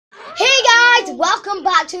welcome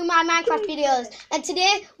back to my Minecraft videos. And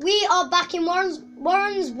today we are back in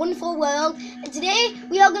Warren's Wonderful World. And today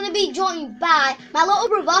we are going to be joined by my little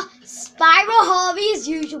brother, Spyro Harvey as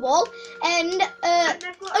usual, and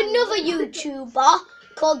another YouTuber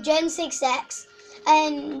called Gen6X.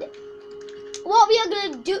 And what we are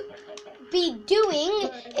going to be doing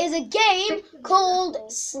is a game called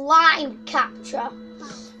Slime Capture.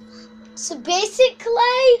 So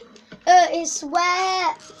basically, it's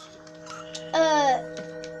where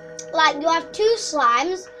like you have two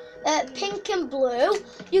slimes, pink and blue.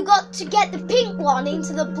 You got to get the pink one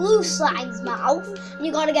into the blue slime's mouth, and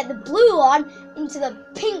you got to get the blue one into the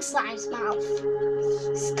pink slime's mouth.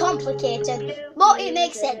 It's complicated, but it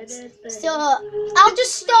makes sense. So I'll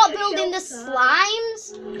just start building the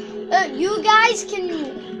slimes. You guys can.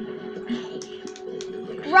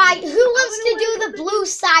 Right, who wants to do the blue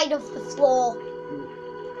side of the floor?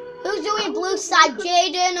 Who's doing blue side,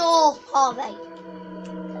 Jaden or Harvey?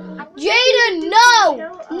 Jaden, no!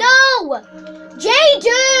 No!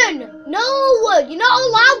 Jaden! No! You're not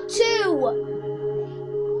allowed to!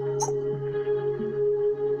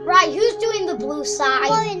 Right, who's doing the blue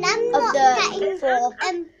side of the floor?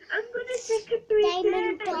 I'm gonna take a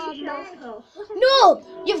diamond armor. No!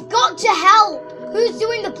 You've got to help! Who's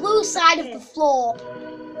doing the blue side of the floor?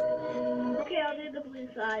 Okay, I'll do the blue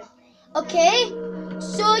side. Okay,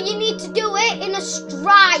 so you need to do it in a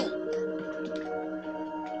stripe.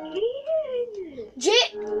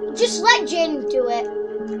 Just let Jin do it.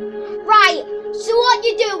 Right, so what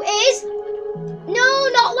you do is, no,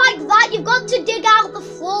 not like that. You've got to dig out the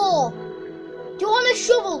floor. Do you want a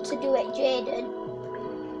shovel to do it, Jaden?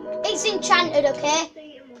 It's enchanted, okay?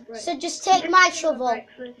 So just take my shovel.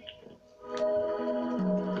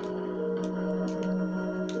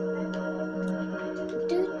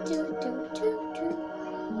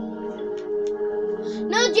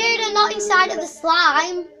 No, Jaden, not inside of the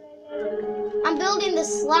slime. I'm building the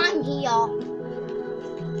slime here.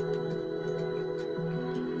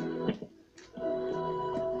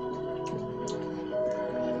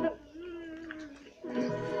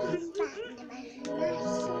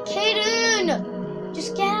 Kaden,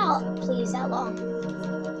 just get out, please, Ella.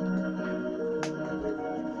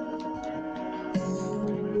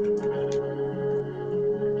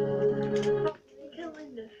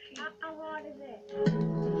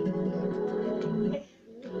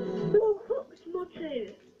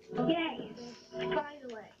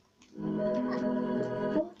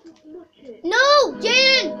 No,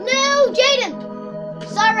 Jaden! No, Jaden!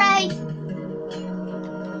 Sorry.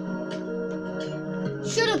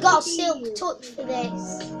 Should have got silk touch for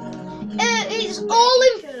this. It's all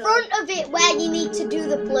in front of it where you need to do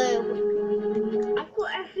the blue. I've got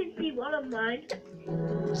efficiency 1 on mine.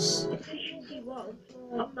 Efficiency 1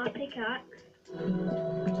 on my pickaxe.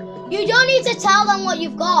 You don't need to tell them what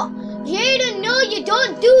you've got. Jaden, no, you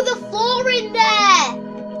don't do the floor in there.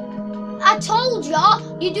 I told ya,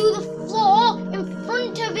 you do the floor in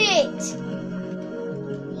front of it.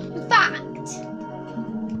 In fact,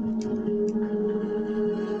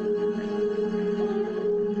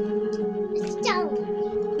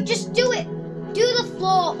 just do it. Do the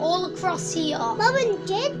floor all across here. Mum and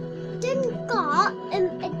Jaden got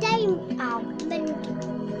a diamond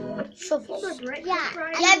shovel.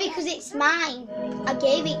 Yeah, because it's mine. I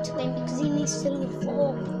gave it to him because he needs to do the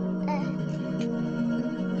floor.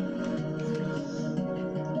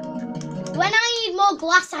 When I need more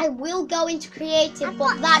glass, I will go into creative,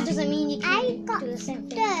 but that doesn't mean you can do the same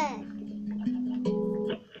thing.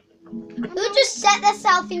 Who just set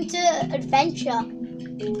themselves into adventure?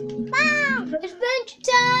 Wow! Adventure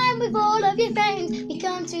time with all of your friends. We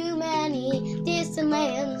come to many distant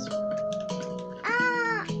lands.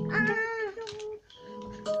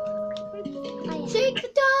 Shake the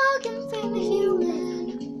dog and frame a human.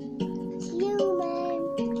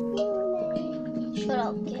 Shut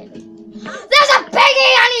up, kid. There's a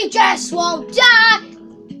piggy and he just won't die.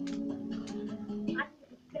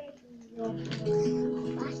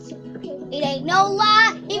 It ain't no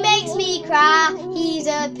lie, he makes me cry. He's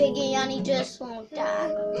a piggy and he just won't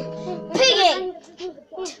die. Piggy!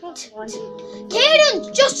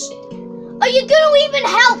 Kaden, just... Are you gonna even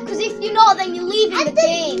help? Because if you're not, then you're leaving the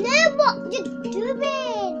game. I don't know what you're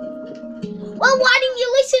doing. Well, why didn't you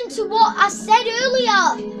listen to what I said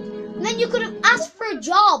earlier? And then you could have asked for a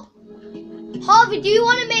job. Harvey, do you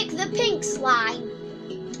want to make the pink slime?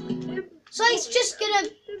 So it's just gonna...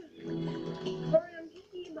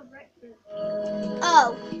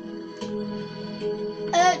 Oh.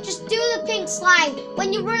 Just do the pink slime.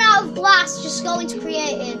 When you run out of glass, just go into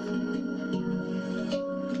creative.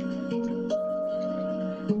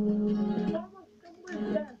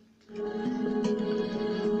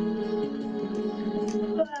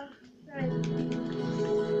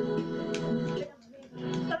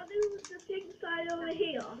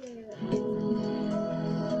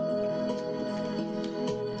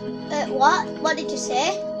 Wait, what? What did you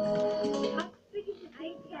say? How big is the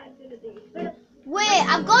paint can gonna be? Wait,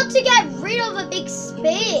 I've got to get rid of a big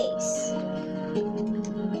space.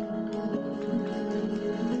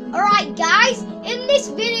 Alright guys, in this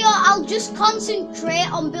video I'll just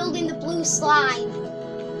concentrate on building the blue slime.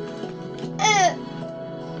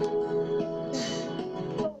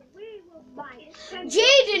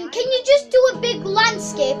 Jaden, can you just do a big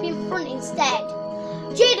landscape in front instead?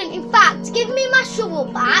 Jaden, in fact, give me my shovel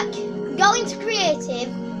back. Go into creative.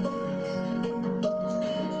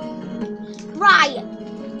 Right,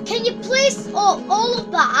 can you place up all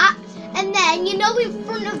of that? And then, you know, in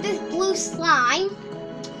front of this blue slime,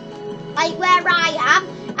 like where I am,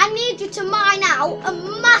 I need you to mine out a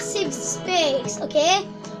massive space, okay?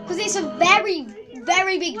 Because it's a very,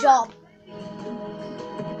 very big job.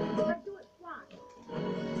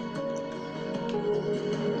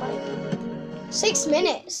 6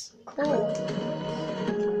 minutes. Cool.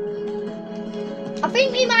 I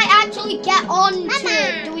think we might actually get on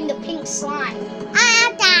to doing the pink slime.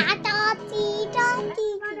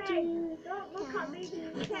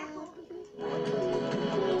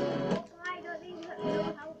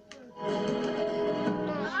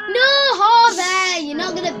 No, Harvey, you're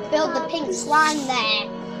not going to build the pink slime there.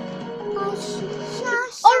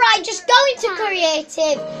 Alright, just go into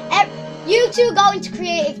creative. You two go into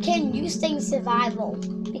creative, Ken. You stay in survival.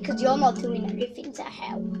 Because you're not doing anything to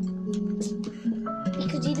help.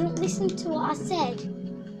 Because you didn't listen to what I said.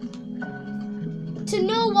 To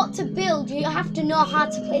know what to build, you have to know how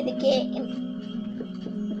to play the game.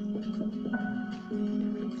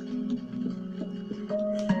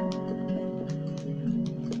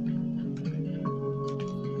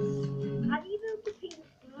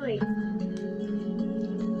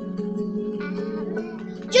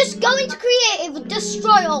 Just go into creative,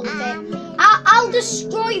 destroy all of it. I'll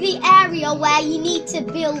destroy the area where you need to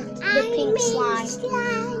build the pink slime.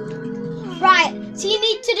 Right, so you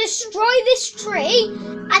need to destroy this tree,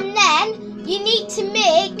 and then you need to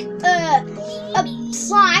make a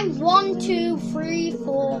slime. 1, 2, 3,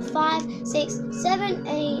 4, 5, 6, 7,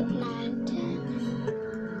 8, 9,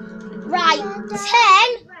 10. Right,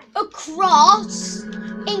 10 across,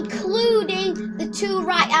 including the 2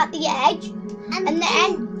 right at the edge. And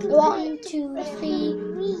then 1, 2, 3.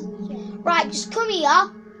 Right, just come here.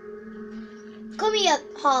 Come here,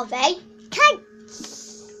 Harvey.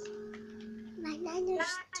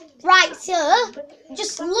 Right, so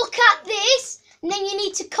just look at this, and then you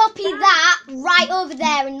need to copy that right over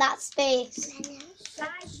there in that space.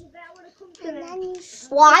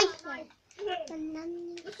 Why?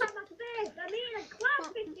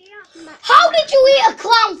 How did you eat a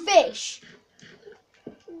clownfish?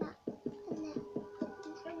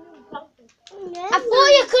 I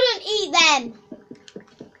thought you couldn't eat them.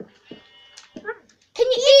 Can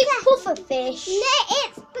you eat puffer fish? No,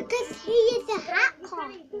 it's because he is a hacker.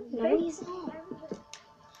 No, he's not.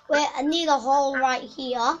 Wait, I need a hole right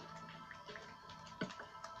here.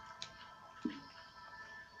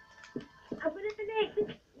 I'm gonna make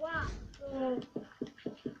this flat.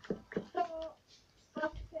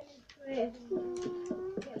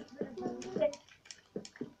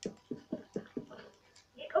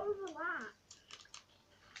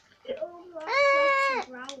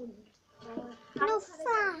 No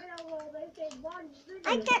fun.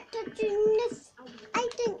 I get to do this. I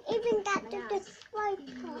didn't even get to destroy it.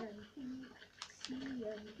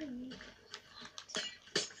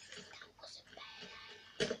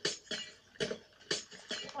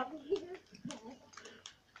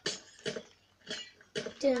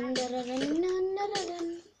 Dun, dun, dun, dun, dun, dun, dun.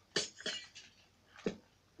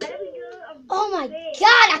 Oh my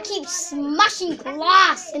god, I keep smashing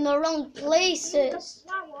glass in the wrong places.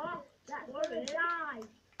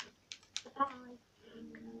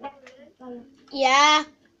 Yeah.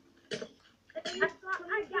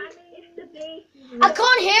 I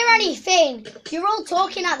can't hear anything. You're all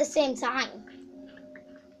talking at the same time.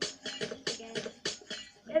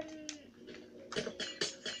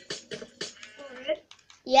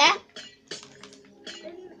 Yeah?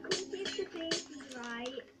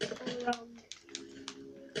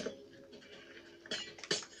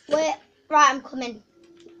 Wait, right, I'm coming.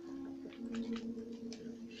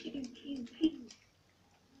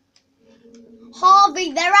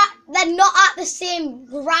 Harvey, they're not at the same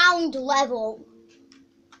ground level.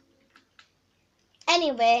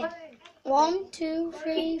 Anyway, 1, 2,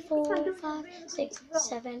 3, 4, 5, 6,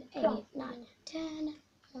 7, 8, 9, 10.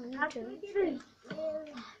 1, 2, 3, 4,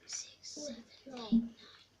 5, 6, 7, 8,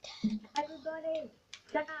 9, 10. Everybody,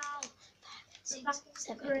 down. 5, 6,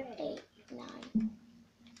 7, 8, 9.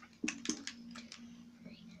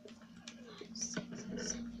 3, 4, 5, 6,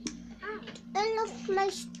 7, all of my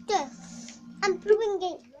stuff. I'm bringing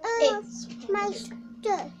all of my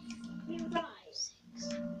stuff.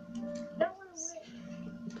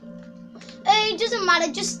 It doesn't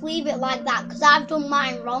matter, just leave it like that because I've done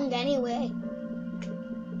mine wrong anyway.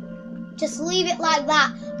 Just leave it like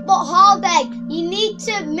that. But Harvey, you need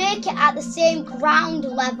to make it at the same ground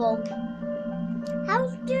level. How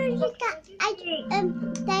do you get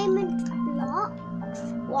diamond blocks?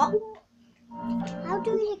 What? How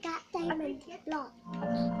do you get diamond blocks?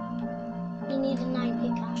 You need a 9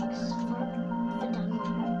 pickaxe for diamond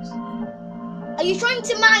blocks. Are you trying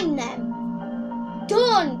to mine them?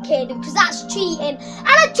 Don't, kid, because that's cheating. And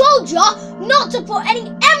I told you not to put any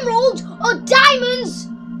emeralds or diamonds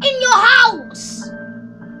in your house.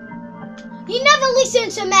 You never listen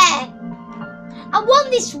to me. I want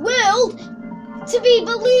this world to be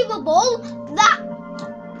believable that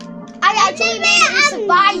I actually made it in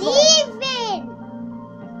survival.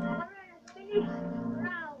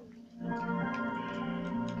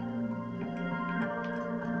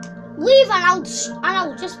 Leave and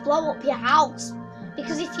I'll just blow up your house.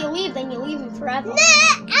 Because if you leave, then you're leaving forever. No,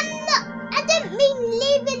 I'm not. I didn't mean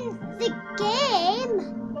leaving the game.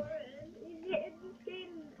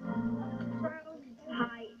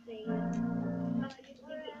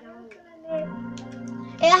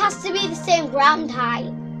 It has to be the same ground height.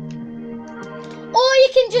 Or you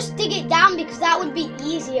can just dig it down because that would be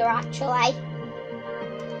easier actually.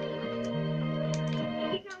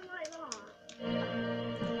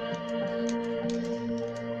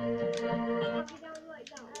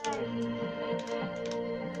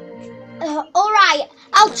 Alright,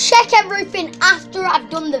 I'll check everything after I've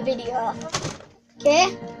done the video.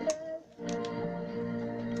 Okay?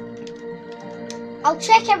 I'll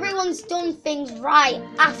check everyone's done things right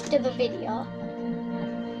after the video.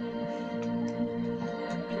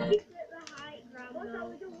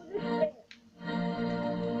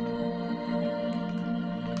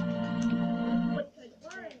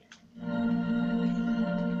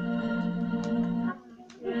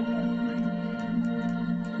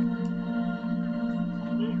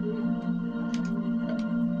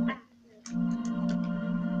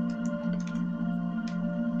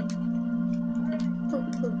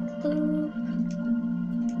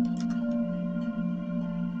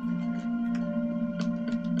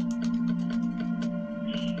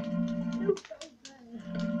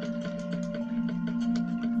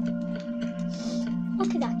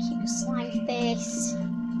 Look at that cute slime face.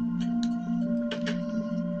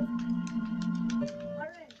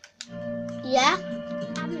 Yeah?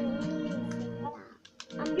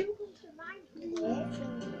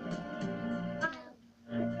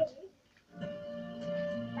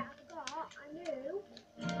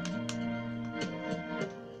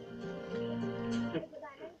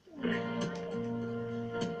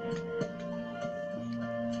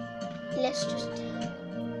 Let's just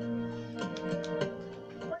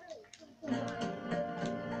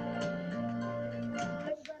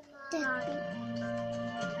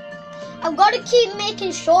I've got to keep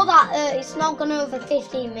making sure that it's not gone over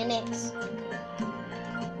 15 minutes.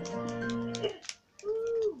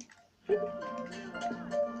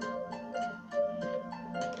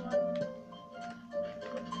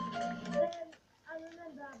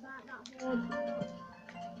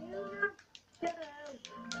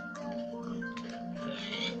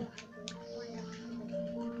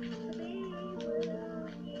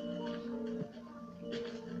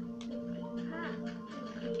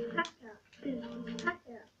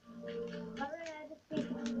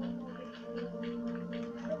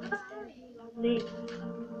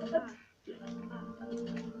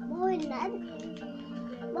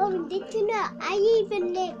 Mom, did you know I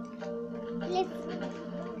even live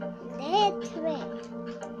there to it?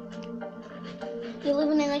 You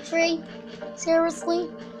living in a tree? Seriously?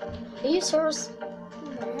 Are you serious?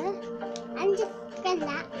 No, I'm just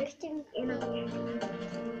relaxing. I'm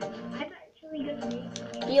actually gonna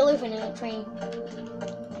make You living in a tree?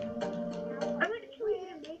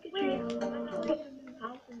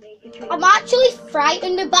 I'm actually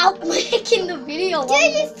frightened about making the video. Do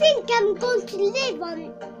you think I'm going to live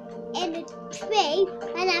in a tree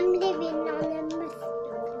when I'm living on a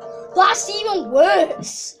mushroom? That's even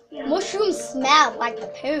worse. Yeah. Mushrooms smell like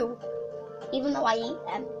poo, even though I eat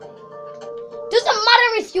them. Doesn't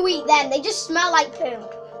matter if you eat them, they just smell like poo.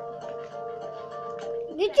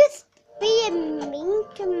 You're just being mean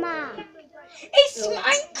to Mom. It's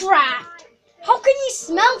Minecraft. How can you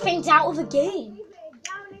smell things out of a game?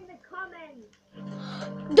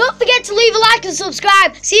 Don't forget to leave a like and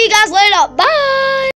subscribe. See you guys later. Bye.